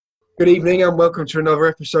Good evening and welcome to another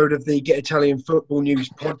episode of the Get Italian Football News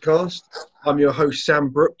podcast. I'm your host, Sam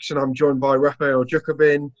Brooks, and I'm joined by Raphael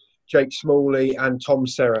Jukabin, Jake Smalley and Tom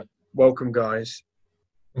Serra. Welcome, guys.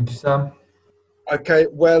 Thank you, Sam. Okay,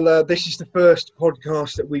 well, this is the first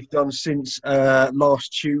podcast that we've done since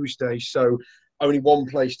last Tuesday, so only one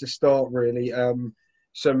place to start, really.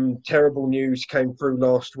 Some terrible news came through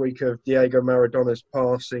last week of Diego Maradona's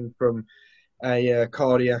passing from a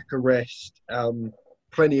cardiac arrest.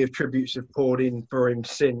 Plenty of tributes have poured in for him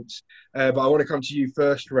since. But I want to come to you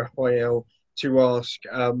first, Raphael, to ask,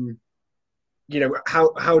 what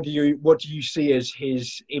do you see as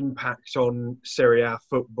his impact on Serie A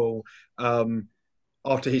football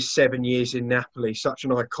after his 7 years in Napoli, such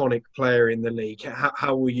an iconic player in the league?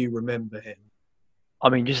 How will you remember him? I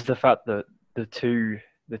mean, just the fact that the two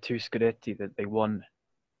Scudetti that they won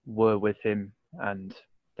were with him, and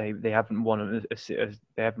they haven't won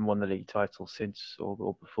the league title since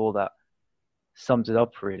or before that, sums it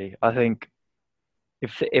up really. I think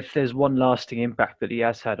if there's one lasting impact that he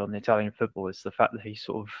has had on Italian football, it's the fact that he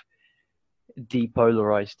sort of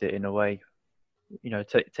depolarized it in a way,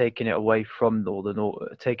 taking it away from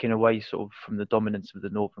taking away sort of from the dominance of the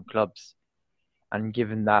northern clubs, and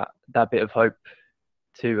giving that bit of hope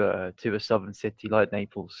to a southern city like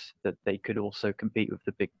Naples that they could also compete with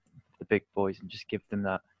the big boys, and just give them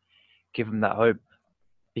that hope,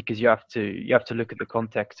 because you have to look at the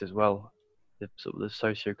context as well, the sort of the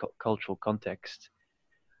socio-cultural context,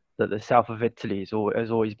 that the south of Italy has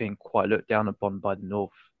always been quite looked down upon by the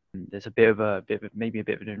north. And there's maybe a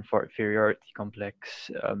bit of an inferiority complex.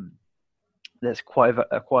 There's quite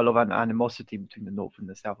a lot of animosity between the north and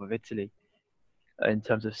the south of Italy in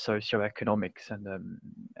terms of socio-economics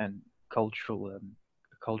and cultural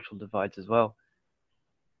divides as well.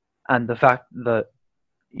 And the fact that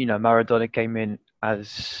Maradona came in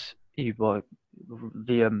as the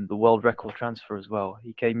world record transfer as well.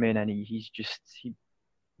 He came in and he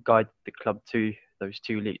guided the club to those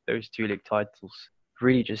two league titles.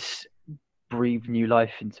 Really, just breathed new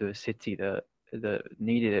life into a city that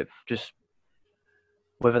needed it. Just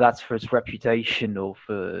whether that's for its reputation or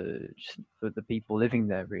for the people living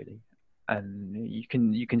there, really. And you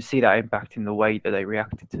can see that impact in the way that they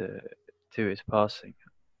reacted to his passing.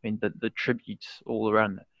 I mean, the tributes all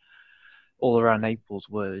around Naples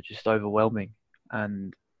were just overwhelming,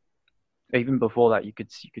 and even before that, you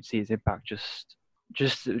could see his impact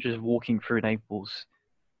just walking through Naples.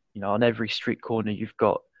 On every street corner, you've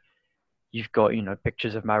got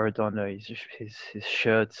pictures of Maradona, his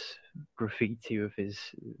shirts, graffiti with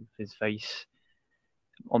his face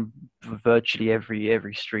on virtually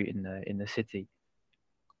every street in the city.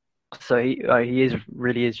 So he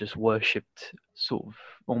really is just worshipped, sort of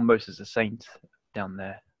almost as a saint down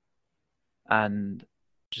there, and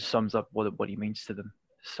just sums up what he means to them.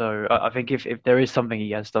 So I think if there is something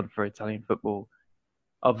he has done for Italian football,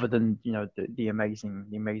 other than the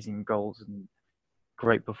amazing goals and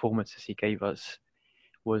great performances he gave us,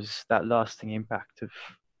 was that lasting impact of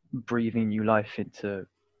breathing new life into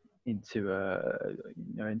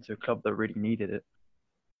a club that really needed it.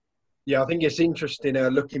 Yeah, I think it's interesting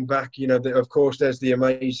looking back, that of course there's the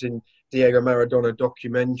amazing Diego Maradona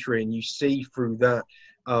documentary, and you see through that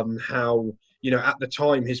how, at the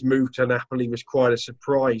time his move to Napoli was quite a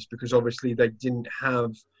surprise, because obviously they didn't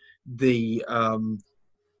have the,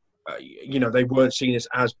 they weren't seen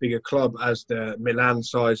as big a club as the Milan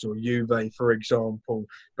size or Juve, for example,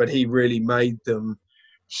 but he really made them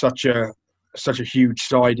such a huge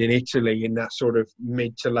side in Italy in that sort of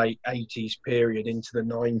mid to late 80s period into the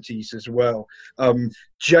 90s as well.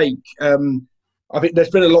 Jake, I think there's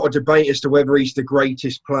been a lot of debate as to whether he's the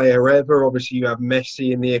greatest player ever. Obviously, you have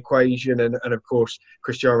Messi in the equation and of course,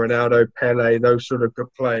 Cristiano Ronaldo, Pele, those sort of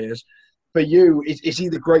good players. For you, is he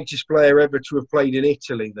the greatest player ever to have played in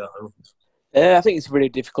Italy, though? I think it's a really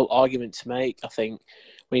difficult argument to make. I think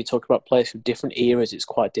when you talk about players from different eras, it's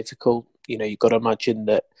quite difficult. You've got to imagine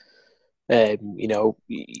that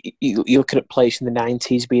you're looking at players in the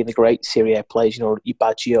 90s being the great Serie A players, your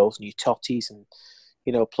Baggios and your Tottis and,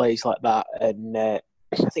 players like that. And I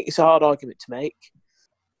think it's a hard argument to make.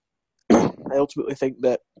 I ultimately think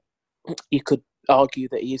that you could argue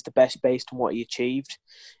that he is the best based on what he achieved.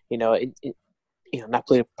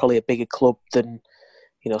 Napoli are probably a bigger club than,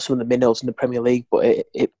 some of the minnows in the Premier League, but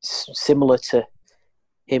it's similar to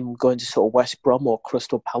him going to sort of West Brom or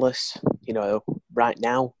Crystal Palace, right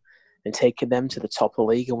now, and taking them to the top of the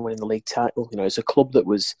league and winning the league title. It's a club that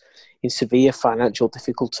was in severe financial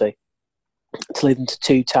difficulty, to lead them to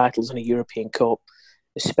 2 titles in a European Cup,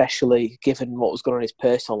 especially given what was going on in his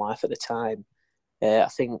personal life at the time. I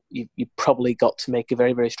think you've probably got to make a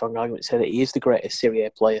very, very strong argument to say that he is the greatest Serie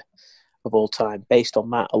A player of all time based on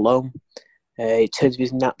that alone. In terms of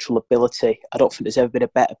his natural ability, I don't think there's ever been a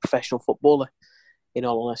better professional footballer, in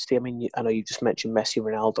all honesty. I mean, I know you just mentioned Messi and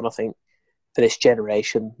Ronaldo, and I think for this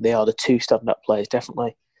generation, they are the two stand-up players,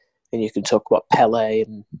 definitely. And you can talk about Pele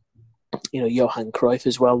and, Johan Cruyff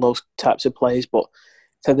as well, those types of players. But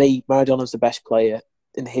for me, Maradona's the best player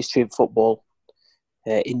in the history of football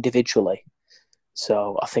individually.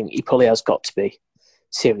 So I think he probably has got to be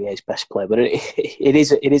Serie A's best player. But it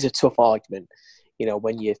is a tough argument,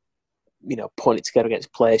 when you point it together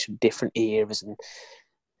against players from different eras and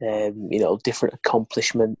different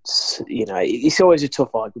accomplishments. It's always a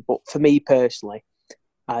tough argument. But for me personally,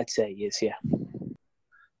 I'd say he is, yeah.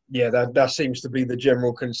 Yeah, that seems to be the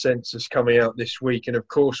general consensus coming out this week. And of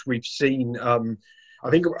course, we've seen, I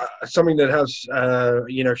think something that has,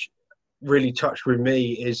 really touched with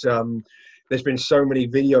me is there's been so many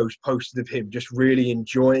videos posted of him just really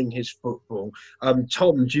enjoying his football.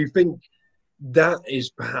 Tom, do you think that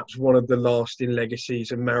is perhaps one of the lasting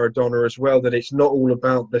legacies of Maradona as well, that it's not all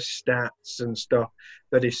about the stats and stuff,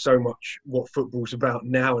 that is so much what football's about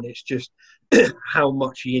now, and it's just how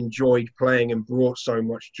much he enjoyed playing and brought so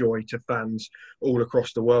much joy to fans all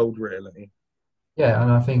across the world, really. Yeah,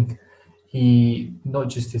 and I think he, not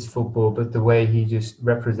just his football, but the way he just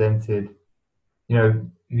represented,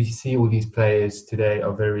 we see all these players today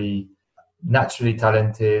are very naturally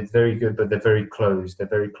talented, very good, but they're very closed. They're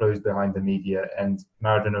very closed behind the media. And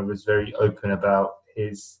Maradona was very open about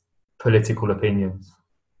his political opinions,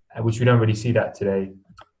 which we don't really see that today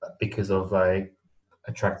because of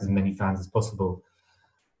attract as many fans as possible.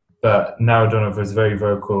 But Maradona was very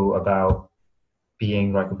vocal about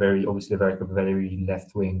being a very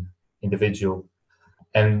left-wing individual.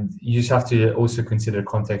 And you just have to also consider the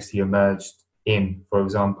context he emerged in. For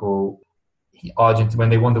example, when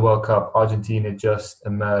they won the World Cup, Argentina just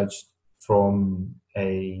emerged from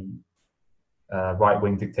a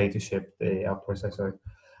right-wing dictatorship, the El Proceso,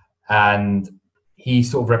 and he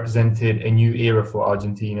sort of represented a new era for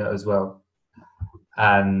Argentina as well.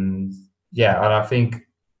 And I think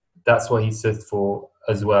that's what he stood for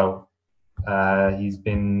as well.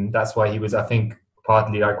 That's why he was, I think,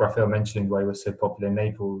 partly like Raphael mentioned, why he was so popular in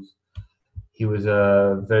Naples. He was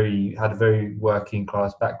had a very working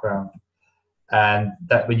class background. And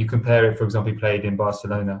that when you compare it, for example, he played in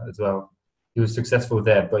Barcelona as well. He was successful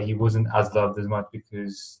there, but he wasn't as loved as much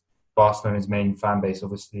because Barcelona's main fan base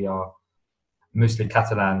obviously are mostly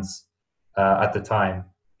Catalans at the time,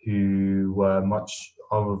 who were much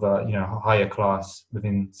of a higher class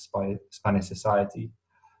within Spanish society.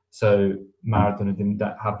 So Maradona didn't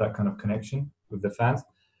have that kind of connection with the fans,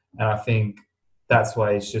 and I think that's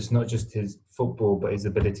why it's just not just his football, but his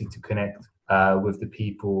ability to connect with the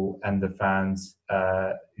people and the fans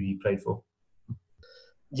who he played for.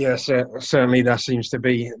 Yes, certainly that seems to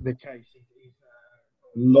be the case.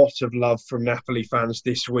 A lot of love from Napoli fans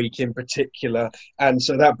this week in particular. And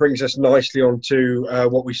so that brings us nicely on to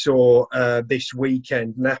what we saw this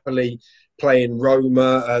weekend. Napoli playing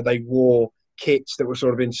Roma. They wore kits that were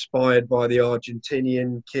sort of inspired by the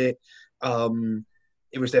Argentinian kit.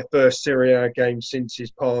 It was their first Serie A game since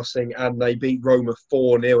his passing, and they beat Roma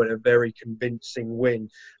 4-0 in a very convincing win.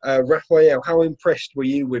 Raphael, how impressed were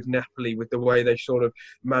you with Napoli, with the way they sort of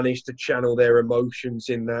managed to channel their emotions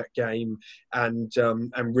in that game and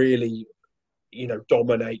really,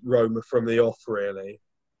 dominate Roma from the off, really?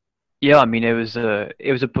 Yeah, I mean, it was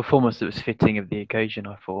a performance that was fitting of the occasion,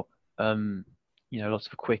 I thought. Lots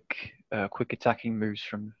of quick attacking moves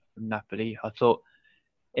from Napoli. I thought,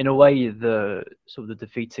 in a way, the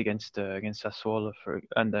defeats against Sassuolo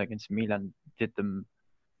and against Milan did them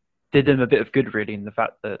a bit of good, really, in the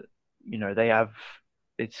fact that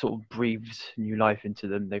it sort of breathed new life into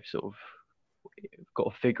them. They've sort of got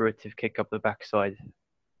a figurative kick up the backside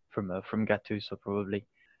from Gattuso probably,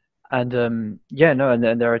 and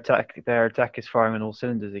and their attack is firing on all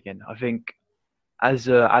cylinders again. I think as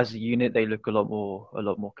a unit they look a lot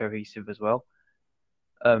more cohesive as well.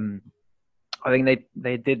 I think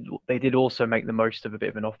they did also make the most of a bit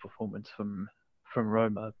of an off performance from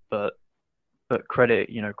Roma, but credit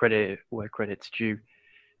where credit's due.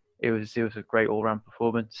 It was a great all round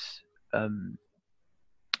performance. I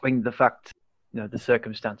think the fact the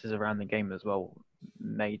circumstances around the game as well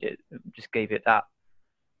gave it that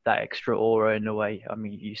extra aura in a way. I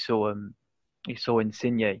mean, you saw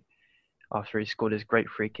Insigne after he scored his great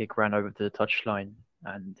free kick, ran over to the touchline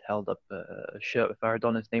and held up a shirt with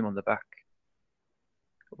Maradona's name on the back,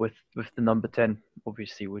 with the number 10,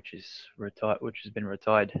 obviously, which has been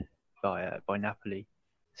retired by Napoli.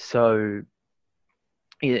 So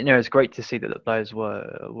it's great to see that the players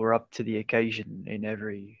were up to the occasion in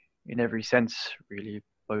every sense, really,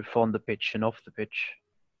 both on the pitch and off the pitch.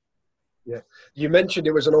 Yeah, you mentioned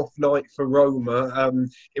it was an off night for Roma.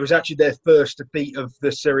 It was actually their first defeat of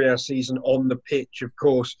the Serie A season on the pitch. Of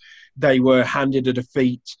course, they were handed a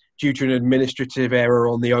defeat due to an administrative error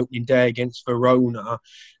on the opening day against Verona.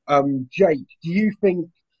 Jake, do you think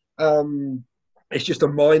it's just a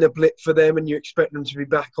minor blip for them and you expect them to be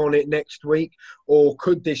back on it next week? Or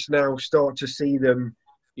could this now start to see them,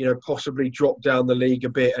 possibly drop down the league a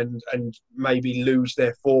bit and maybe lose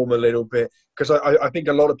their form a little bit? Because I think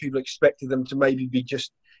a lot of people expected them to maybe be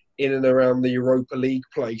just in and around the Europa League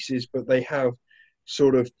places, but they have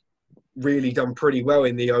sort of really done pretty well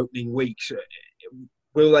in the opening weeks.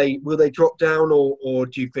 Will they drop down, or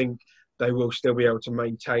do you think they will still be able to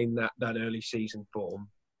maintain that early season form?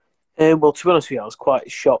 Well, to be honest with you, I was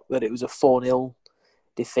quite shocked that it was a 4-0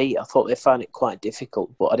 defeat. I thought they found it quite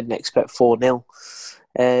difficult, but I didn't expect 4-0.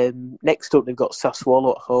 Next up, they've got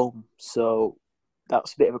Sassuolo at home, so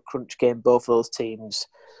that's a bit of a crunch game. Both of those teams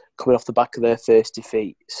coming off the back of their first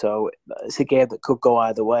defeat, so it's a game that could go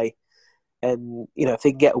either way. And if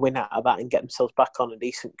they can get a win out of that and get themselves back on a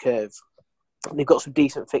decent curve, they've got some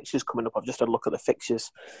decent fixtures coming up. I've just had a look at the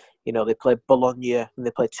fixtures. They play Bologna and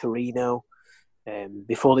they play Torino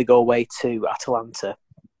before they go away to Atalanta.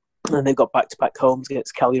 And they've got back-to-back homes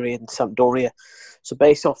against Cagliari and Sampdoria. So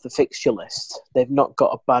based off the fixture list, they've not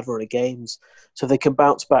got a bad run of games. So if they can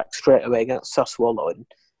bounce back straight away against Sassuolo, and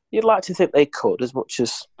you'd like to think they could, as much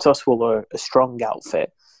as Sassuolo are a strong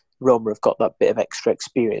outfit, Roma have got that bit of extra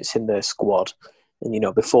experience in their squad.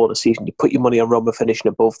 And, before the season, you put your money on Roma finishing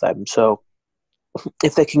above them. So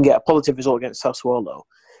if they can get a positive result against Sassuolo,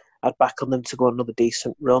 I'd back on them to go on another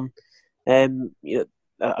decent run.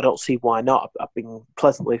 I don't see why not. I've been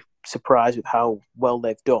pleasantly surprised with how well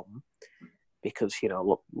they've done because,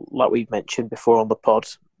 like we mentioned before on the pod,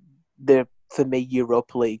 for me,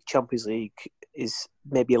 Europa League, Champions League is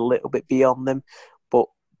maybe a little bit beyond them, but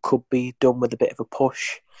could be done with a bit of a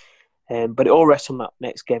push. But it all rests on that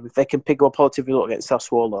next game. If they can pick up a positive result against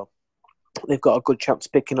Sassuolo, they've got a good chance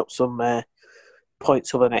of picking up some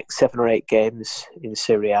points over the next 7 or 8 games in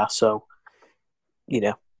Serie A. So,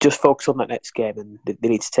 just focus on that next game and they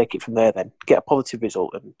need to take it from there then. Get a positive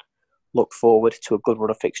result and look forward to a good run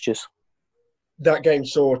of fixtures. That game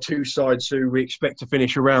saw two sides who we expect to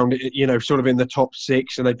finish around, sort of in the top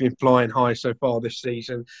 6, and they've been flying high so far this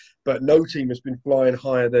season. But no team has been flying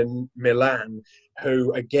higher than Milan,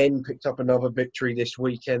 who again picked up another victory this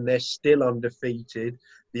weekend. They're still undefeated.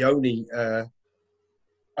 The only...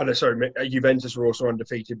 Juventus were also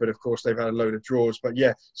undefeated, but of course they've had a load of draws. But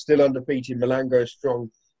yeah, still undefeated. Milan goes strong.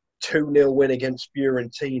 2-0 win against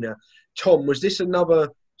Fiorentina. Tom, was this another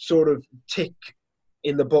sort of tick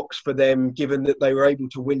in the box for them, given that they were able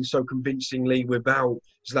to win so convincingly without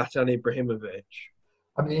Zlatan Ibrahimovic?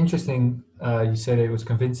 I mean, interesting. You said it was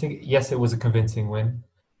convincing. Yes, it was a convincing win.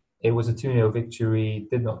 It was a 2-0 victory,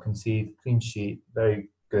 did not concede, clean sheet, very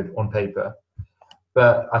good on paper.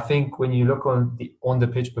 But I think when you look on the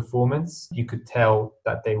pitch performance, you could tell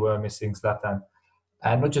that they were missing Zlatan.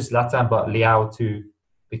 And not just Zlatan, but Leao too,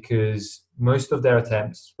 because most of their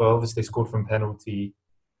attempts, well, obviously they scored from penalty,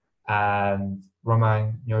 and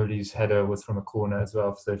Romagnoli's header was from a corner as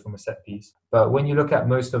well, so from a set piece. But when you look at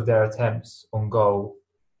most of their attempts on goal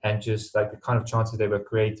and just like the kind of chances they were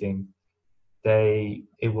creating,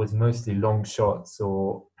 it was mostly long shots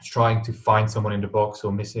or trying to find someone in the box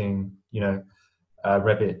or missing,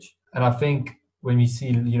 Rebic. And I think when we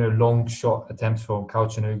see, long shot attempts from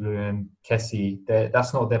Calhanoglu and Kessie,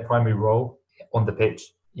 that's not their primary role on the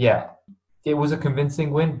pitch. Yeah, it was a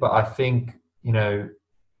convincing win, but I think,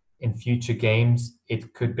 in future games,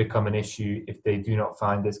 it could become an issue if they do not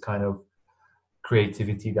find this kind of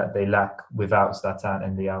creativity that they lack without Zlatan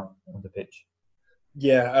and Leao on the pitch.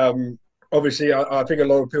 Yeah, obviously, I think a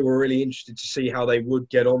lot of people were really interested to see how they would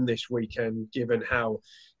get on this weekend, given how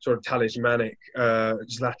sort of talismanic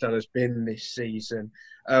Zlatan has been this season.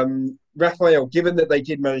 Raphael, given that they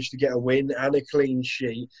did manage to get a win and a clean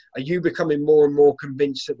sheet, are you becoming more and more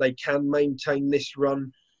convinced that they can maintain this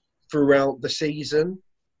run throughout the season?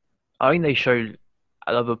 I think they showed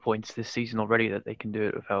at other points this season already that they can do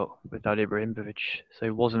it without Ibrahimovic. So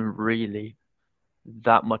it wasn't really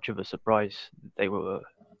that much of a surprise. They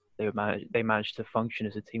managed to function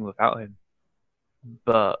as a team without him.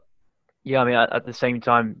 But yeah, I mean, at the same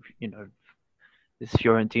time, this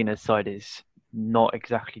Fiorentina side is not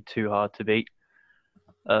exactly too hard to beat.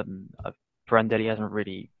 Prandelli hasn't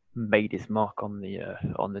really made his mark on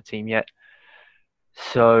the team yet.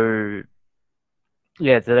 So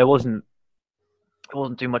yeah, there wasn't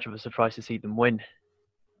too much of a surprise to see them win.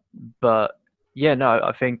 But yeah, no,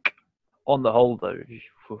 I think on the whole, though, if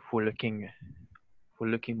we're looking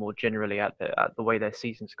more generally at the way their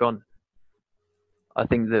season's gone, I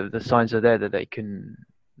think the signs are there that they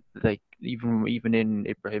even in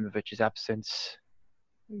Ibrahimovic's absence,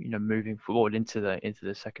 moving forward into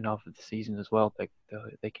the second half of the season as well,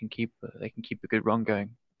 they can keep a good run going,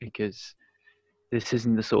 because this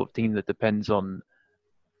isn't the sort of team that depends on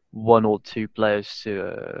one or two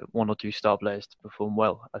star players to perform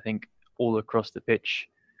well. I think all across the pitch,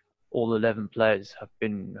 all 11 players have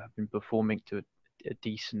been performing to a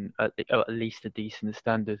decent, at least a decent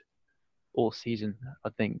standard all season. I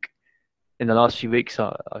think in the last few weeks,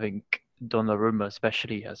 I think Donnarumma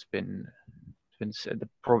especially has been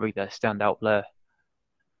probably their standout player.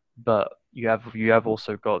 But you have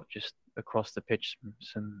also got just across the pitch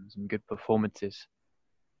some good performances.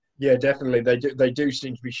 Yeah, definitely. They do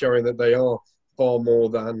seem to be showing that they are far more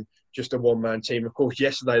than just a one-man team. Of course,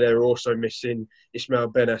 yesterday they were also missing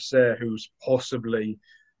Ismail Benacer, who's possibly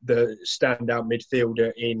the standout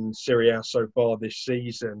midfielder in Serie A so far this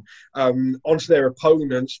season. Onto their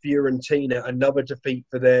opponents, Fiorentina, another defeat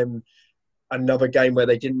for them. Another game where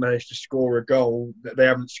they didn't manage to score a goal. They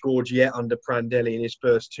haven't scored yet under Prandelli in his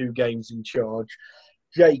first 2 games in charge.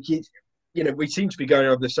 Jake, we seem to be going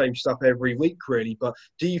over the same stuff every week, really, but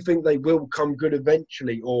do you think they will come good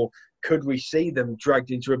eventually, or could we see them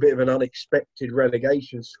dragged into a bit of an unexpected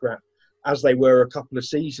relegation scrap, as they were a couple of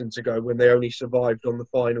seasons ago when they only survived on the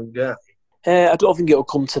final day? I don't think it will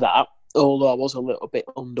come to that, although I was a little bit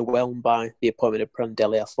underwhelmed by the appointment of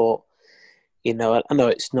Prandelli. I thought, I know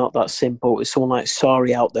it's not that simple. With someone like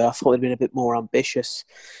Sarri out there, I thought they'd been a bit more ambitious,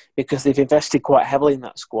 because they've invested quite heavily in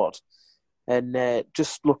that squad. And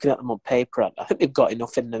just looking at them on paper, I think they've got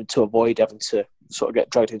enough in them to avoid having to sort of get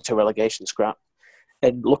dragged into a relegation scrap.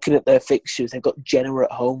 And looking at their fixtures, they've got Genoa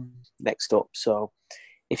at home next up. So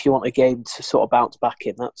if you want a game to sort of bounce back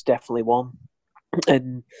in, that's definitely one.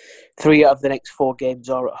 And 3 out of the next 4 games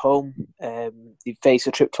are at home. They face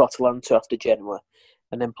a trip to Atalanta after Genoa,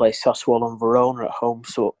 and then play Sassuolo and Verona at home.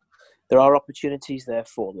 So there are opportunities there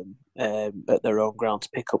for them at their own ground to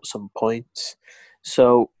pick up some points.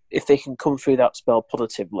 So if they can come through that spell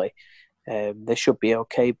positively, they should be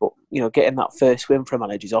okay. But, getting that first win for a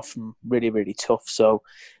manager is often really, really tough. So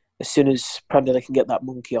as soon as Prandelli can get that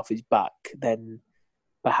monkey off his back, then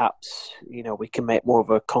perhaps, we can make more of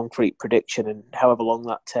a concrete prediction, and however long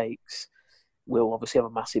that takes, we'll obviously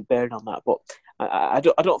have a massive bearing on that. But I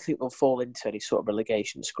don't think they'll fall into any sort of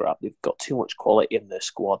relegation scrap. They've got too much quality in their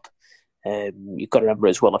squad. You've got to remember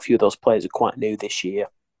as well, a few of those players are quite new this year.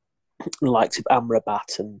 The likes of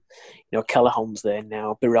Amrabat and, Callahan's there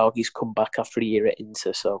now. Biragi's come back after a year at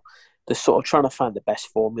Inter. So they're sort of trying to find the best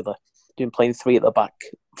formula. They've been playing 3 at the back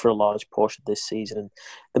for a large portion of this season, and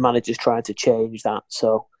the manager's trying to change that.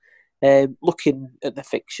 So looking at the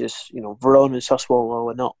fixtures, Verona and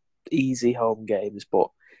Sassuolo are not easy home games, but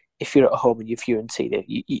if you're at home and you're Fiorentina,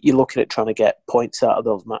 you're looking at trying to get points out of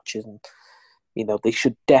those matches, and they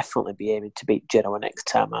should definitely be aiming to beat Genoa next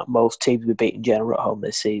time out. Most teams will be beating Genoa at home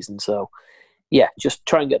this season, so yeah, just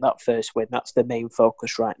try and get that first win. That's the main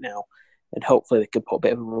focus right now, and hopefully they can put a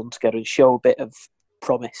bit of a run together and show a bit of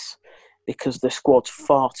promise, because the squad's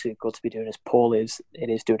far too good to be doing as poorly as it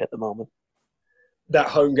is doing at the moment. That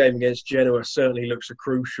home game against Genoa certainly looks a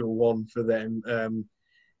crucial one for them.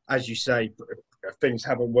 As you say, things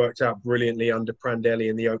haven't worked out brilliantly under Prandelli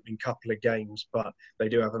in the opening couple of games, but they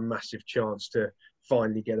do have a massive chance to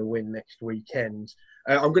finally get a win next weekend.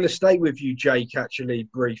 I'm going to stay with you, Jake, actually,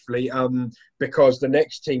 briefly, because the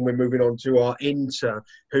next team we're moving on to are Inter,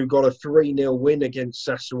 who got a 3-0 win against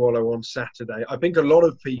Sassuolo on Saturday. I think a lot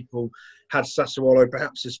of people had Sassuolo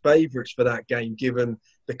perhaps as favourites for that game, given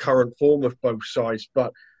the current form of both sides,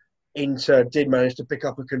 but Inter did manage to pick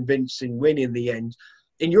up a convincing win in the end.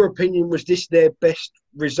 In your opinion, was this their best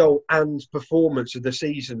result and performance of the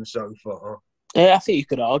season so far? I think you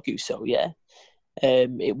could argue so, yeah.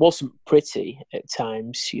 It wasn't pretty at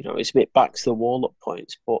times, it's a bit back to the wall at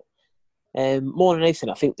points, but more than anything,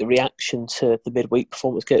 I think the reaction to the midweek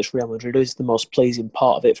performance against Real Madrid is the most pleasing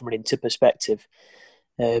part of it from an Inter perspective.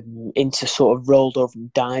 Inter sort of rolled over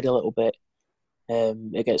and died a little bit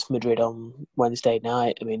against Madrid on Wednesday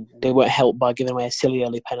night. I mean, they weren't helped by giving away a silly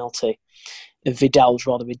early penalty, and Vidal's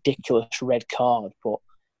rather ridiculous red card, but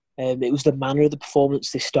it was the manner of the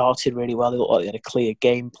performance. They started really well. They looked like they had a clear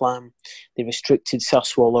game plan. They restricted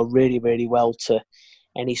Sassuolo really, really well to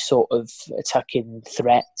any sort of attacking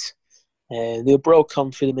threat. They were broke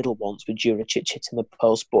on through the middle once with Juricic hitting the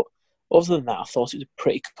post, but other than that, I thought it was a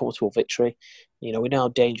pretty comfortable victory. We know how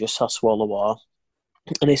dangerous Sassuolo are,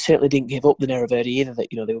 and they certainly didn't give up the Nerazzurri either. That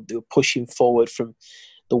they were pushing forward from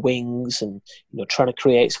the wings and trying to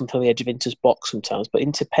create something on the edge of Inter's box sometimes. But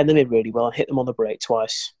Inter penned them in really well and hit them on the break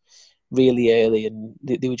twice, really early, and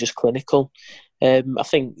they were just clinical. I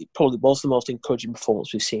think it probably was the most encouraging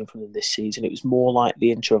performance we've seen from them this season. It was more like the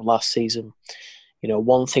Inter of last season.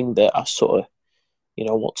 One thing that I sort of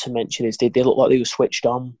want to mention is they looked like they were switched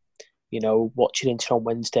on. Watching Inter on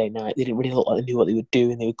Wednesday night, they didn't really look like they knew what they were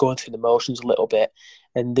doing. They were going through the motions a little bit.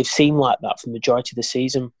 And they've seemed like that for the majority of the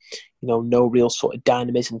season. No real sort of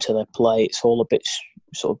dynamism to their play. It's all a bit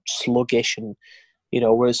sort of sluggish. And,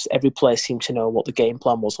 whereas every player seemed to know what the game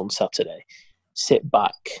plan was on Saturday. Sit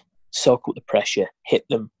back, soak up the pressure, hit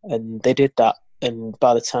them. And they did that. And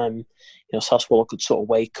by the time, Sassuolo could sort of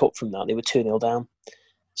wake up from that, they were 2-0 down.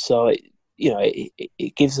 So,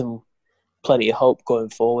 it gives them plenty of hope going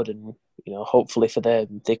forward, and hopefully for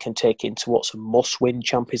them they can take it into what's a must-win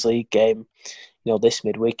Champions League game this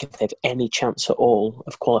midweek if they have any chance at all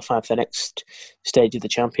of qualifying for the next stage of the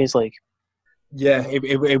Champions League. Yeah,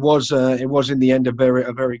 it was in the end a very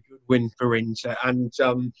good win for Inter, and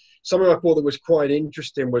something I thought that was quite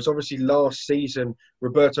interesting was obviously last season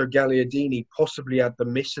Roberto Gagliardini possibly had the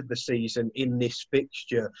miss of the season in this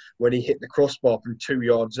fixture when he hit the crossbar from 2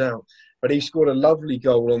 yards out. But he scored a lovely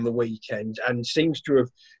goal on the weekend and seems to have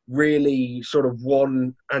really sort of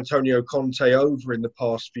won Antonio Conte over in the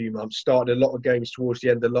past few months. Started a lot of games towards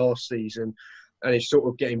the end of last season and is sort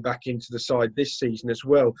of getting back into the side this season as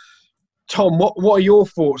well. Tom, what are your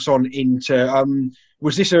thoughts on Inter?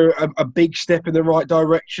 Was this a big step in the right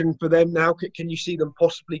direction for them now? Can you see them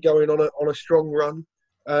possibly going on a strong run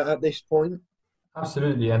at this point?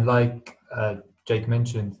 Absolutely. And like Jake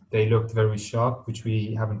mentioned, they looked very sharp, which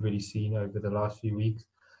we haven't really seen over the last few weeks.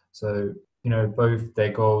 So, both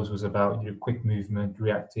their goals was about quick movement,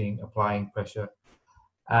 reacting, applying pressure.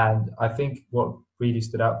 And I think what really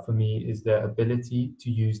stood out for me is their ability to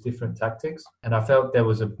use different tactics. And I felt there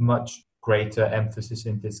was a much greater emphasis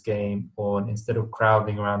in this game on, instead of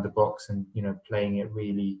crowding around the box and, playing it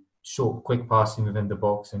really short, quick passing within the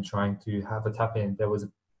box and trying to have a tap in, there was a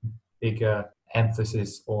bigger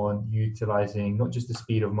emphasis on utilising not just the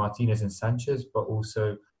speed of Martinez and Sanchez, but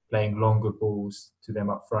also playing longer balls to them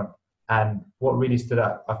up front. And what really stood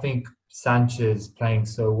out, I think Sanchez playing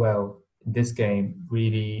so well in this game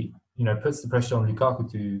really, puts the pressure on Lukaku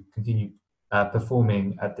to continue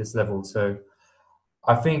performing at this level. So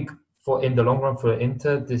I think in the long run for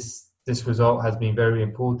Inter, this result has been very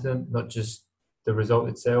important, not just the result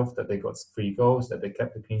itself, that they got 3 goals, that they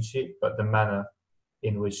kept the clean sheet, but the manner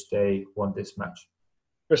in which they won this match.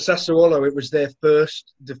 For Sassuolo, it was their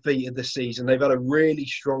first defeat of the season. They've had a really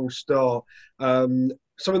strong start.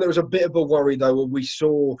 Something that was a bit of a worry, though, when we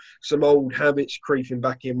saw some old habits creeping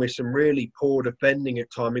back in with some really poor defending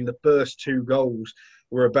at time. The first 2 goals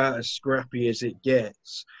were about as scrappy as it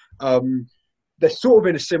gets. They're sort of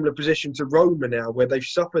in a similar position to Roma now, where they've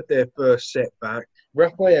suffered their first setback.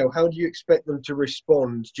 Raphael, how do you expect them to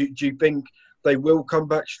respond? Do you think they will come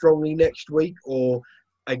back strongly next week? Or,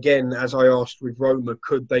 again, as I asked with Roma,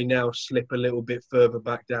 could they now slip a little bit further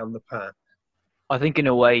back down the path? I think in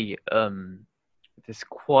a way,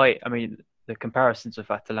 the comparisons with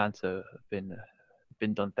Atalanta have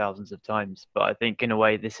been done thousands of times, but I think in a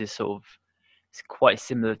way this is it's quite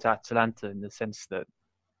similar to Atalanta in the sense that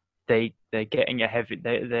they're getting a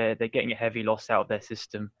heavy loss out of their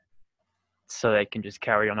system, so they can just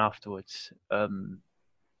carry on afterwards. I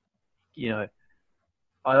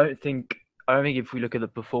don't think if we look at the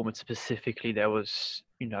performance specifically, there was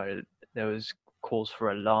cause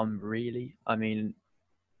for alarm really.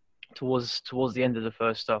 Towards the end of the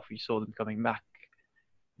first half, we saw them coming back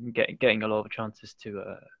and getting a lot of chances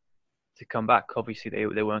to come back. Obviously,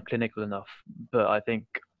 they weren't clinical enough, but I think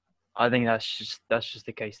that's just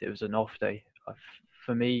the case. It was an off day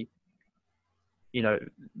for me.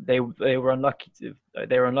 They were unlucky.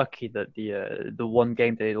 They were unlucky that the one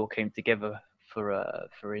game that it all came together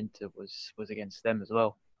for Inter was against them as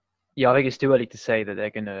well. Yeah, I think it's too early to say that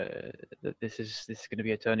that this is gonna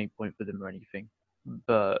be a turning point for them or anything.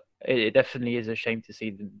 But it definitely is a shame to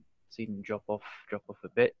see them drop off a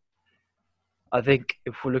bit. I think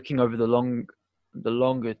if we're looking over the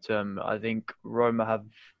longer term, I think Roma have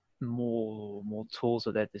more tools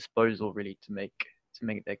at their disposal really to make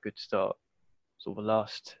their good start sort of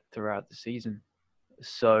last throughout the season.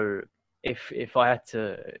 So if I had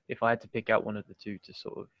to pick out one of the two to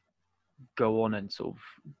sort of go on and sort of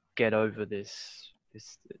get over this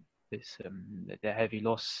their heavy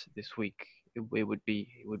loss this week, it would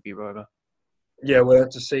be Roma. Yeah, we'll have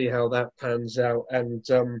to see how that pans out. And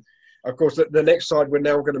of course, the next side, we're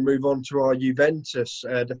now going to move on to our Juventus,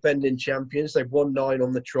 defending champions. They've won 9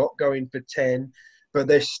 on the trot, going for 10. but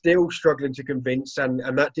they're still struggling to convince, and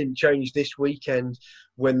that didn't change this weekend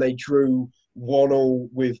when they drew 1-1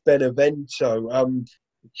 with Benevento.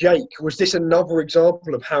 Jake, was this another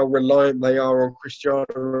example of how reliant they are on Cristiano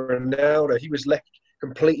Ronaldo? He was left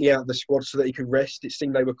completely out of the squad so that he could rest. It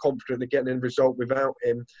seemed they were confident of getting a result without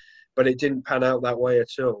him, but it didn't pan out that way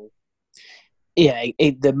at all. Yeah,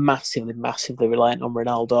 they're massively reliant on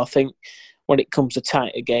Ronaldo. I think when it comes to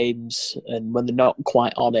tighter games and when they're not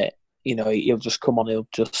quite on it, he'll just come on, he'll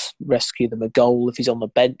just rescue them a goal. If he's on the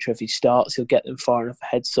bench or if he starts, he'll get them far enough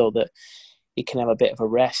ahead so that he can have a bit of a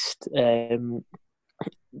rest. They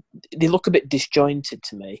look a bit disjointed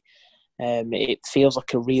to me. It feels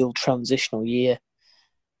like a real transitional year.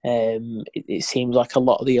 It seems like a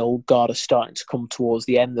lot of the old guard are starting to come towards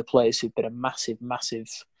the end. The players who've been a massive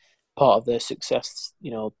part of their success,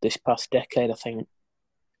 this past decade, I think,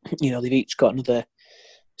 they've each got another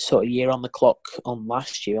sort of year on the clock on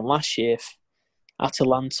last year. And last year, if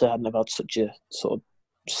Atalanta hadn't have had such a sort of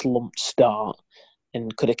slumped start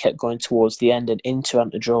and could have kept going towards the end, and Inter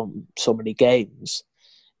hadn't drawn so many games,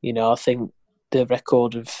 I think the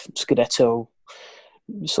record of Scudetto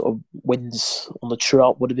sort of wins on the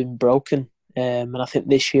trot would have been broken. And I think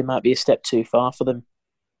this year might be a step too far for them.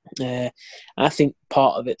 I think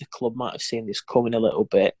part of it, the club might have seen this coming a little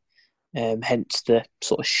bit, hence the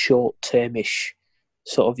sort of short-termish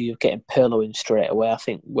sort of view of getting Pirlo in straight away. I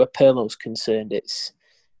think where Pirlo's concerned, it's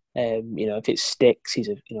if it sticks, he's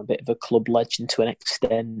a bit of a club legend to an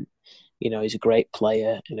extent. He's a great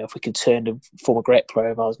player. If we can turn him from a great player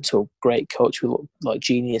of ours into a great coach, we look like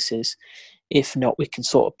geniuses. If not, we can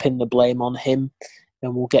sort of pin the blame on him,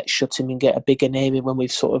 and we'll shut him and get a bigger name in when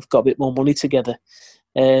we've sort of got a bit more money together.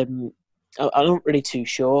 I'm not really too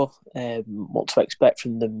sure what to expect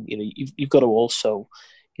from them. You've got to also,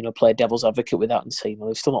 play devil's advocate with that and say,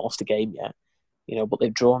 they've still not lost a game yet. But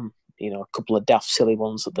they've drawn, a couple of daft, silly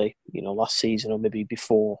ones that they, last season or maybe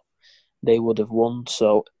before they would have won.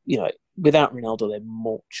 So, without Ronaldo, they're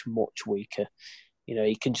much, much weaker.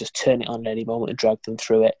 He can just turn it on at any moment and drag them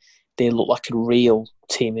through it. They look like a real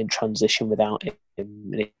team in transition without him.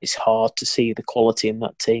 And it's hard to see the quality in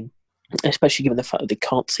that team, especially given the fact that they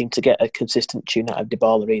can't seem to get a consistent tune out of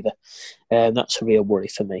Dybala either. That's a real worry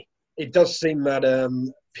for me. It does seem that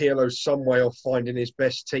Pirlo's some way off finding his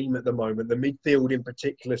best team at the moment. The midfield in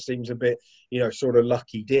particular seems a bit, sort of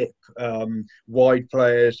lucky dip. Wide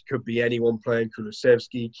players could be anyone playing: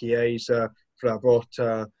 Kulusevski, Chiesa,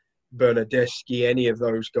 Frabotta, Bernardeschi, any of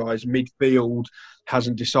those guys. Midfield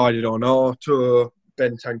hasn't decided on Arthur,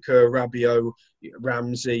 Bentancur, Rabiot,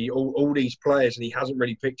 Ramsey, all these players, and he hasn't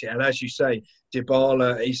really picked it. And as you say,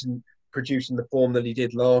 Dybala isn't producing the form that he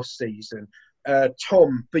did last season.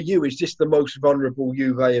 Tom, for you, is this the most vulnerable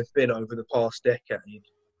Juve have been over the past decade?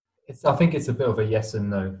 I think it's a bit of a yes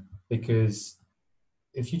and no, because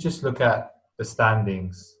if you just look at the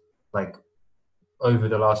standings, like over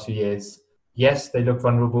the last few years, yes, they look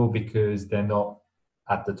vulnerable because they're not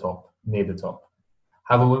at the top, near the top.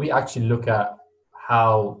 However, when we actually look at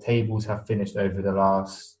how tables have finished over the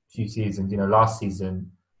last few seasons, last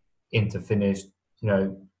season, Inter finished,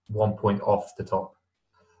 1 point off the top.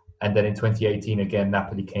 And then in 2018, again,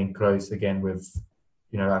 Napoli came close again with,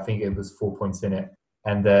 I think it was 4 points in it.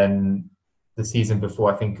 And then the season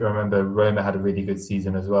before, I remember Roma had a really good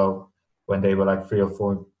season as well, when they were like 3 or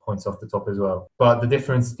 4 points off the top as well. But the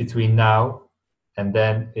difference between now and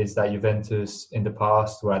then is that Juventus in the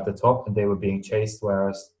past were at the top and they were being chased,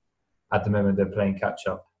 whereas at the moment they're playing catch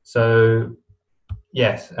up. So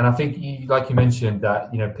yes, and I think like you mentioned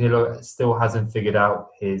that, Pirlo still hasn't figured out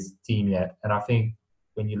his team yet. And I think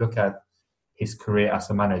when you look at his career as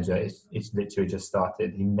a manager, it's literally just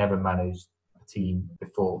started. He never managed a team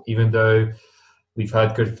before, even though we've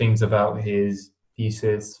heard good things about his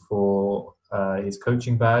pieces for his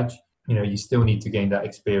coaching badge. You still need to gain that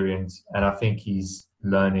experience, and I think he's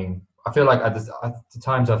learning. I feel like at the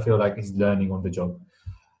times I feel like he's learning on the job.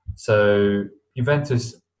 So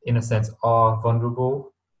Juventus, in a sense, are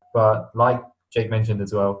vulnerable, but like Jake mentioned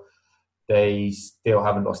as well, they still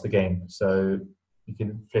haven't lost a game. So you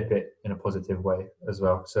can flip it in a positive way as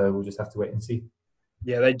well. So we'll just have to wait and see.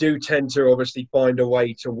 Yeah, they do tend to obviously find a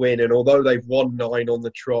way to win. And although they've won 9 on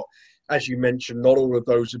the trot, as you mentioned, not all of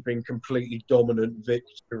those have been completely dominant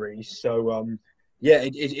victories. So,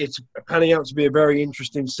 it's panning out to be a very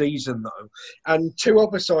interesting season, though. And 2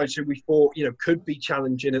 other sides who we thought, could be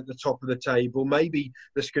challenging at the top of the table. Maybe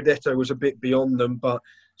the Scudetto was a bit beyond them, but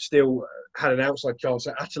still had an outside chance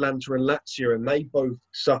at Atalanta and Lazio, and they both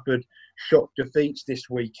suffered shock defeats this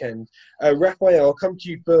weekend. Raphael, I'll come to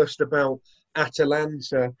you first about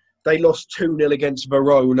Atalanta. They lost 2-0 against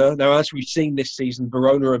Verona. Now, as we've seen this season,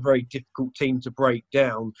 Verona are a very difficult team to break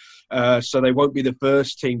down, so they won't be the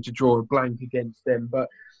first team to draw a blank against them. But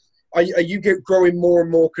are you growing more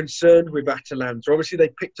and more concerned with Atalanta? Obviously, they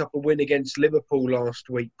picked up a win against Liverpool last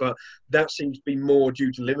week, but that seems to be more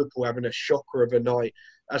due to Liverpool having a shocker of a night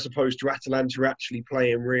as opposed to Atalanta actually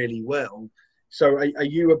playing really well. So are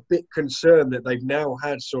you a bit concerned that they've now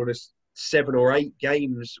had sort of 7 or 8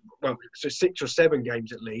 games, well, so 6 or 7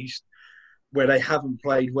 games at least, where they haven't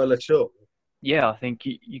played well at all? Yeah, I think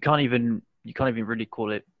you can't even really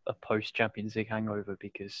call it a post-Champions League hangover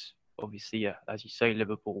because obviously, yeah, as you say,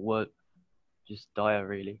 Liverpool were just dire,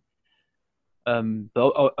 really.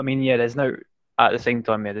 But I mean, yeah, at the same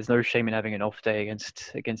time, there's no shame in having an off day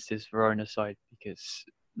against his Verona side because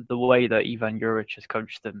the way that Ivan Juric has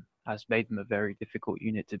coached them has made them a very difficult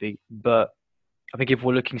unit to beat. But I think if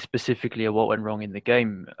we're looking specifically at what went wrong in the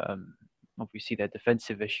game, obviously their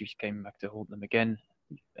defensive issues came back to haunt them again.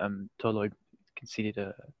 Tolo conceded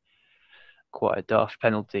quite a daft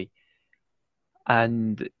penalty.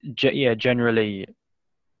 And generally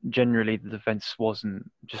the defense wasn't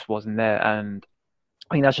there, and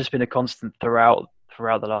I think that's just been a constant throughout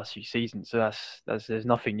the last few seasons. So there's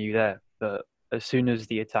nothing new there. But as soon as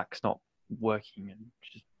the attack's not working and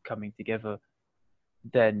just coming together,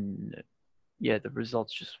 then the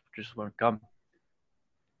results just won't come.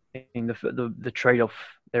 I mean, the trade-off,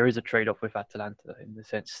 there is a trade-off with Atalanta in the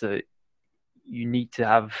sense that you need to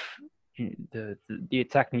have the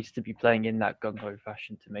attack needs to be playing in that gung-ho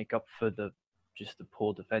fashion to make up for the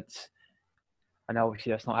poor defense, and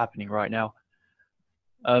obviously that's not happening right now.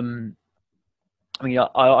 I mean,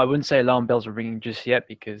 I wouldn't say alarm bells are ringing just yet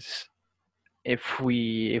because if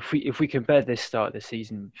we compare this start of the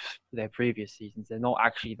season with their previous seasons, they're not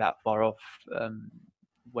actually that far off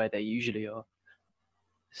where they usually are.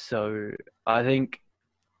 So I think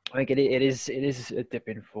it is a dip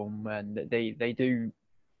in form, and they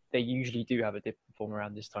usually do have a dip in form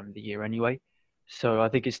around this time of the year anyway. So I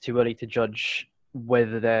think it's too early to judge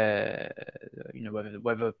whether they're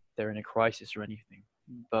whether they're in a crisis or anything.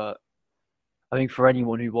 But I think for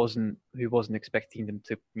anyone who wasn't expecting them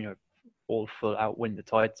to all full out win the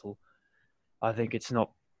title, I think it's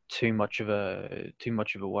not too much of a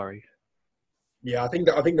worry. Yeah, I think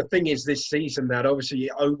the thing is this season that obviously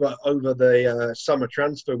over the summer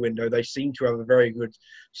transfer window, they seem to have a very good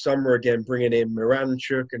summer again, bringing in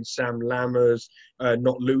Miranchuk and Sam Lammers,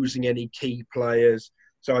 not losing any key players.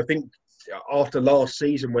 So I think after last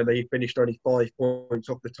season, when they finished only 5 points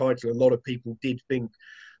off the title, a lot of people did think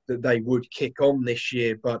that they would kick on this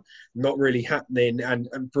year, but not really happening. And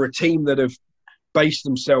for a team that have based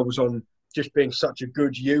themselves on just being such a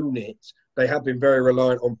good unit, they have been very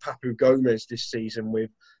reliant on Papu Gomez this season, with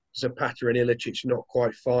Zapata and Ilicic not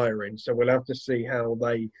quite firing. So we'll have to see how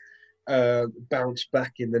they bounce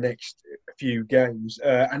back in the next few games.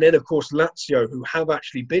 And then, of course, Lazio, who have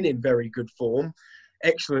actually been in very good form,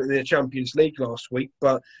 excellent in the Champions League last week,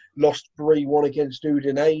 but lost 3-1 against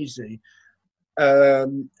Udinese.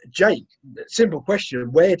 Jake, simple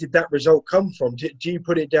question. Where did that result come from? Do you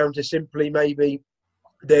put it down to simply maybe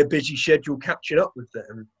their busy schedule catching up with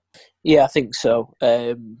them? Yeah, I think so.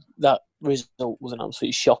 That result was an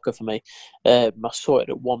absolute shocker for me. I saw it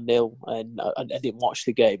at 1-0 and I didn't watch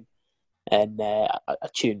the game. And I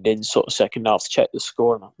tuned in sort of second half to check the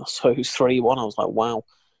score, and I saw it was 3-1. I was like, wow.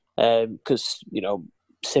 Because,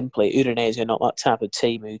 simply, Udinese are not that type of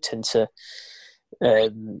team who tend to,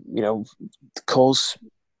 cause,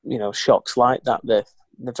 shocks like that. They're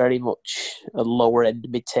very much a lower end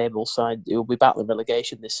mid-table side who will be battling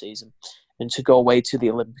relegation this season. And to go away to the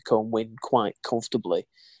Olimpico and win quite comfortably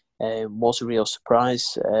was a real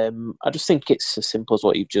surprise. I just think it's as simple as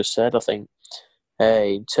what you've just said. I think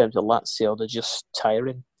in terms of Lazio, they're just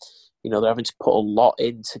tiring. They're having to put a lot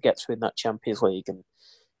in to get through in that Champions League. And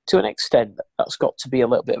to an extent, that's got to be a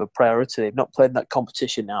little bit of a priority. They've not played that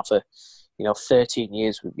competition now for, 13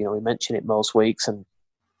 years. We mention it most weeks. And,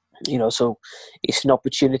 so it's an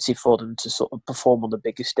opportunity for them to sort of perform on the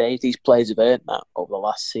biggest stage. These players have earned that over the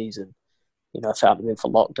last season. If it hadn't been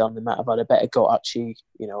for lockdown, they might have had a better go at actually,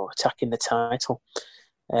 attacking the title.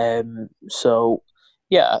 So,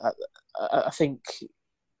 yeah, I think,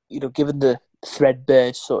 given the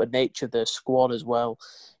threadbare sort of nature of their squad as well,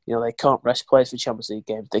 they can't rest players for Champions League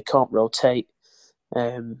games. They can't rotate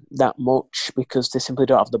that much because they simply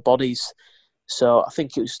don't have the bodies. So I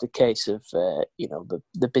think it was the case of,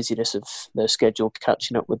 the busyness of their schedule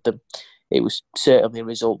catching up with them. It was certainly a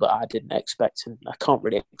result that I didn't expect, and I can't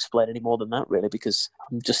really explain any more than that, really, because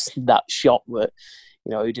I'm just that shocked that,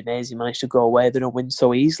 Udinese managed to go away. They don't win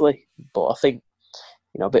so easily. But I think,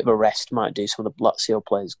 a bit of a rest might do some of the Lazio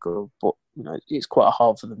players good, but it's quite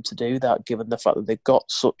hard for them to do that given the fact that they've got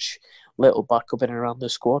such little backup in and around the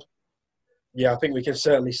squad. Yeah, I think we can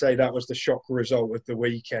certainly say that was the shock result of the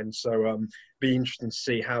weekend. So be interesting to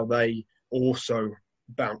see how they also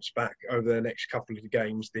bounce back over the next couple of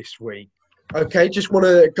games this week. Okay, just want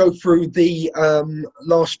to go through the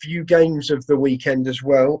last few games of the weekend as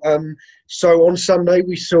well. So on Sunday,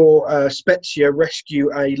 we saw Spezia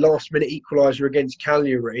rescue a last-minute equaliser against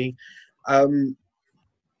Cagliari. And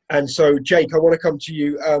so, Jake, I want to come to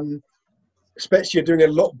you. Spezia doing a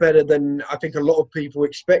lot better than I think a lot of people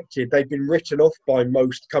expected. They've been written off by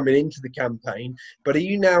most coming into the campaign. But are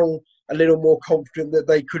you now a little more confident that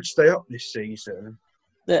they could stay up this season?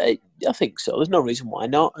 I think so. There's no reason why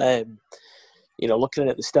not. Looking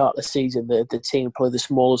at the start of the season, the team probably the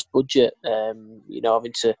smallest budget.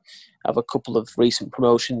 Having to have a couple of recent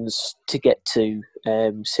promotions to get to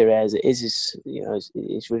Serie A as it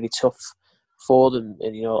is really tough for them.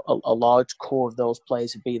 And a large core of those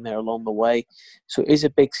players have been there along the way, so it is a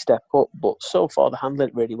big step up. But so far, they handle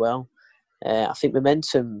it really well. I think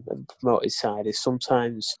momentum of the promoted side is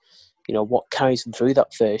sometimes what carries them through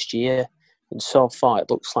that first year. And so far,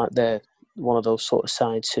 it looks like they're one of those sort of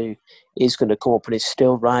sides who is going to come up and is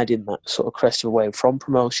still riding that sort of crest of a wave from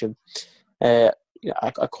promotion. I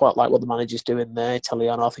quite like what the manager's doing there,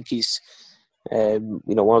 Italiano. I think he's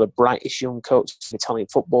one of the brightest young coaches in Italian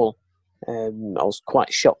football. I was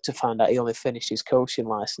quite shocked to find out he only finished his coaching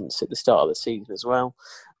licence at the start of the season as well.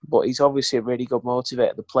 But he's obviously a really good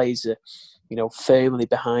motivator. The players are, firmly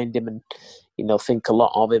behind him and, think a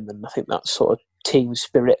lot of him. And I think that sort of team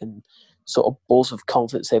spirit and sort of buzz of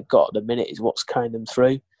confidence they've got at the minute is what's carrying them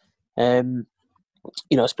through.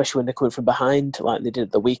 Especially when they're coming from behind like they did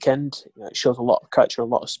at the weekend. It shows a lot of character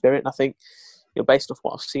and a lot of spirit. And I think, based off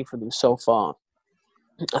what I've seen from them so far,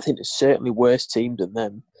 I think there's certainly worse teams than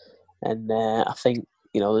them. And I think,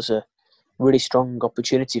 there's a really strong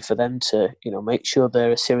opportunity for them to, make sure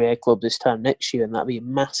they're a Serie A club this time next year. And that'd be a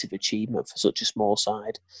massive achievement for such a small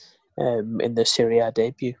side in their Serie A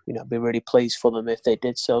debut. I'd be really pleased for them if they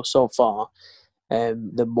did so. So far,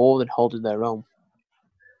 they're more than holding their own.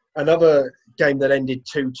 Another game that ended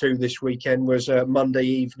 2-2 this weekend was Monday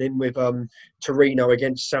evening with Torino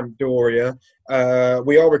against Sampdoria.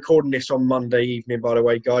 We are recording this on Monday evening, by the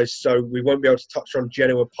way, guys, so we won't be able to touch on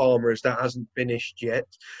Genoa Parma as that hasn't finished yet.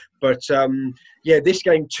 But, this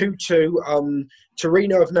game 2-2.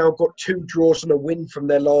 Torino have now got 2 draws and a win from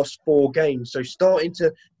their last 4 games, so starting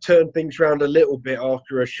to turn things around a little bit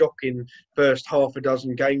after a shocking first half a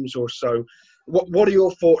dozen games or so. What are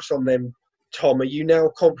your thoughts on them, Tom? Are you now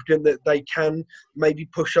confident that they can maybe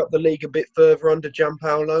push up the league a bit further under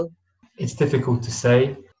Gianpaolo? It's difficult to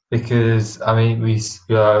say because,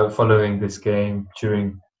 we are following this game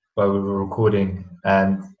while we were recording,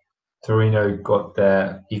 and Torino got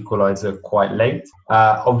their equaliser quite late.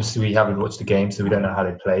 Obviously, we haven't watched the game, so we don't know how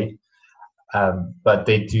they play. But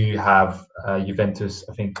they do have Juventus,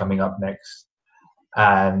 I think, coming up next,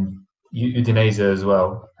 and Udinese as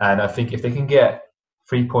well. And I think if they can get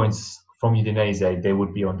 3 points from Udinese, they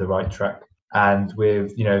would be on the right track. And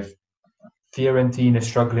with, Fiorentina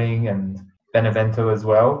struggling and Benevento as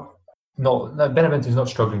well. Benevento is not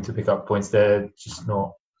struggling to pick up points. They're just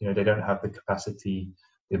not, they don't have the capacity,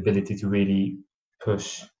 the ability to really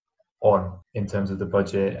push on in terms of the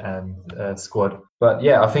budget and squad. But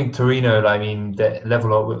yeah, I think Torino, they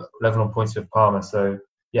level on points with Parma. So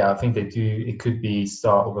yeah, I think they do. It could be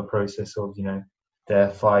start of a process of, their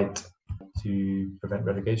fight to prevent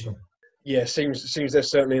relegation. Yeah, seems they're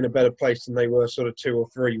certainly in a better place than they were sort of 2 or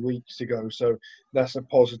 3 weeks ago. So that's a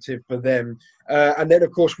positive for them. And then,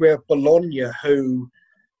 of course, we have Bologna, who,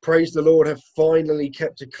 praise the Lord, have finally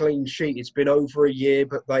kept a clean sheet. It's been over a year,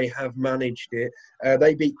 but they have managed it.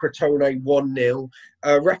 They beat Crotone 1-0.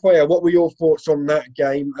 Raphael, what were your thoughts on that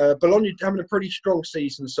game? Bologna having a pretty strong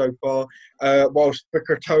season so far, whilst for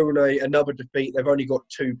Crotone, another defeat. They've only got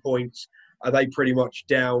 2 points. Are they pretty much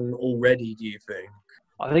down already, do you think?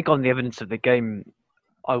 I think on the evidence of the game,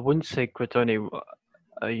 I wouldn't say Crotone,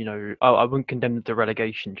 I wouldn't condemn them to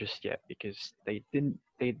relegation just yet because they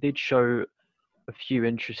did show a few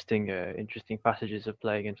interesting passages of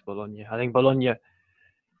play against Bologna. I think Bologna,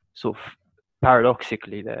 sort of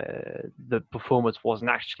paradoxically, the performance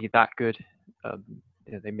wasn't actually that good.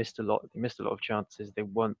 They missed a lot. They missed a lot of chances. They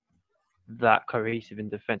weren't that cohesive in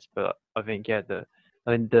defence. But I think the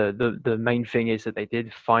main thing is that they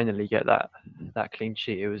did finally get that clean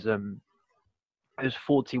sheet. It was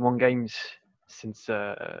 41 games since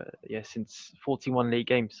 41 league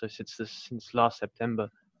games. So since last September,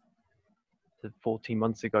 14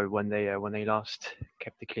 months ago when they last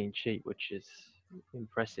kept a clean sheet, which is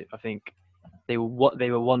impressive. I think they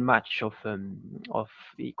were one match of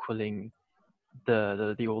equaling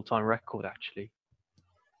the all-time record actually,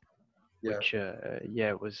 which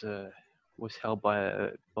was held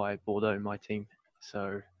by Bordeaux, my team.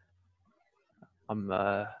 So I'm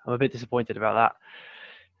a bit disappointed about that.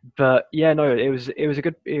 But yeah, no, it was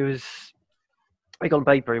like on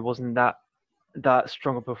paper it wasn't that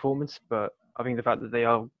strong a performance, but I think the fact that they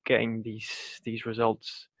are getting these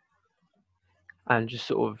results and just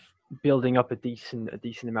sort of building up a decent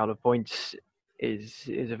amount of points is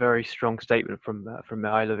a very strong statement from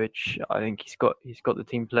Mihailovic. I think he's got the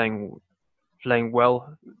team playing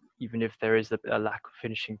well, even if there is a lack of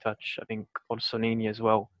finishing touch. I think Orsolini as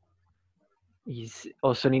well.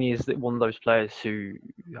 Orsolini is one of those players who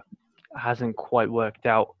hasn't quite worked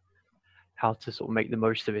out how to sort of make the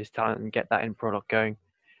most of his talent and get that end product going.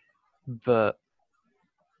 But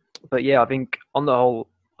yeah, I think on the whole,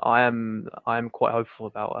 I am quite hopeful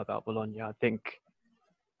about Bologna. I think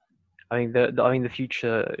the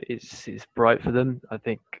future is bright for them. I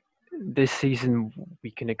think this season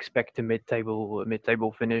we can expect a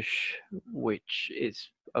mid-table finish, which is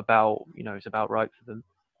about right for them.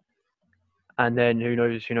 And then who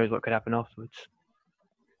knows what could happen afterwards.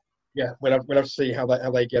 Yeah, we'll have to see how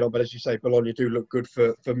they get on. But as you say, Bologna do look good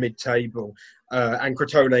for mid-table. And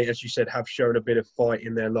Crotone, as you said, have shown a bit of fight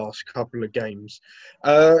in their last couple of games.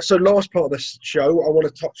 So last part of the show, I want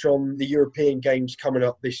to touch on the European games coming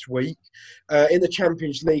up this week. In the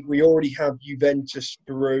Champions League, we already have Juventus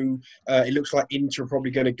through. It looks like Inter are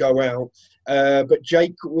probably going to go out. But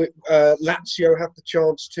Jake, Lazio have the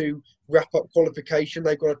chance to wrap up qualification.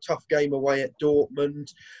 They've got a tough game away at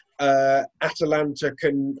Dortmund. Atalanta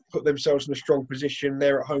can put themselves in a strong position.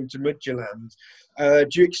 They're at home to Midtjylland.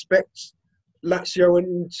 Do you expect Lazio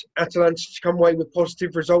and Atalanta to come away with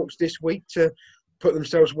positive results this week to put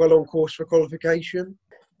themselves well on course for qualification?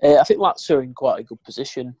 I think Lazio are in quite a good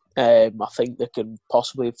position. I think they can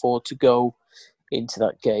possibly afford to go into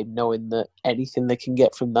that game knowing that anything they can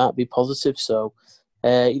get from that will be positive. So,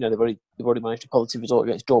 they've already managed a positive result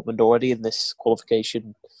against Dortmund already in this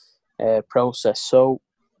qualification process. So,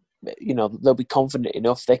 they'll be confident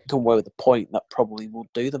enough. They can come away with a point that probably will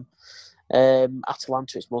do them.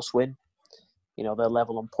 Atalanta, it's must win. They're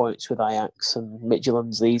level on points with Ajax, and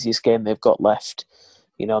Midtjylland's the easiest game they've got left.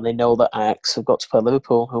 They know that Ajax have got to play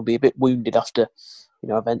Liverpool, who'll be a bit wounded after,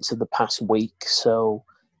 events of the past week. So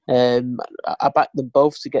I back them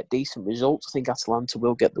both to get decent results. I think Atalanta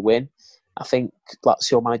will get the win. I think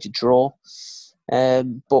Lazio manage a draw.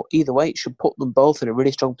 But either way, it should put them both in a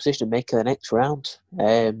really strong position to make the next round.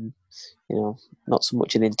 Not so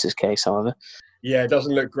much in Inter's case, however. Yeah, it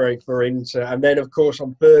doesn't look great for Inter. And then, of course,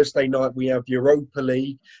 on Thursday night, we have Europa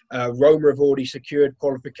League. Roma have already secured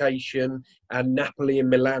qualification, and Napoli and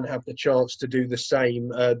Milan have the chance to do the same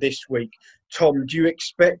this week. Tom, do you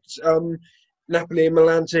expect Napoli and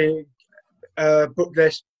Milan to book their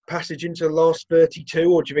passage into the last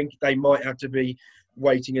 32, or do you think they might have to be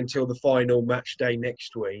waiting until the final match day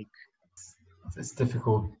next week? It's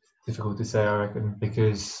difficult to say, I reckon,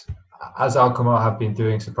 because as Alkmaar have been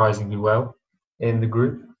doing surprisingly well in the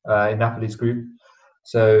group, in Napoli's group,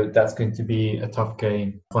 so that's going to be a tough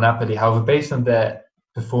game for Napoli. However, based on their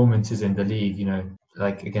performances in the league,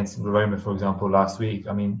 like against Roma, for example, last week,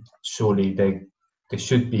 I mean, surely they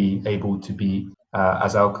should be able to beat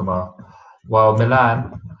AS Alkmaar. While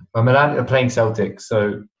Milan are playing Celtic,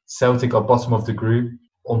 so Celtic are bottom of the group.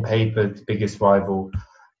 On paper, the biggest rival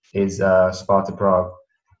is Sparta Prague.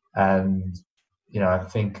 And, I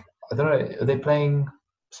think, I don't know, are they playing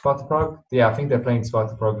Sparta Prague? Yeah, I think they're playing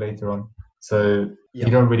Sparta Prague later on. So you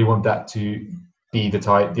don't really want that to be the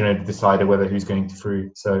decider whether who's going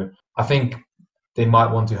through. So I think they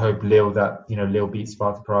might want to hope Lille beats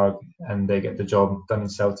Sparta Prague and they get the job done in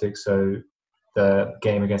Celtic. So the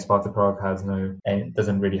game against Sparta Prague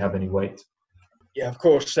doesn't really have any weight. Yeah, of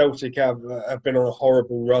course, Celtic have been on a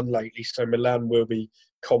horrible run lately, so Milan will be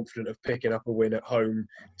confident of picking up a win at home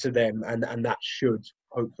to them, and that should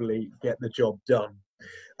hopefully get the job done.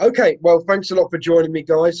 Okay, well, thanks a lot for joining me,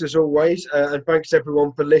 guys, as always, and thanks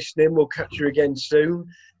everyone for listening. We'll catch you again soon.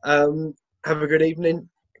 Have a good evening.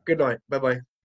 Good night. Bye-bye.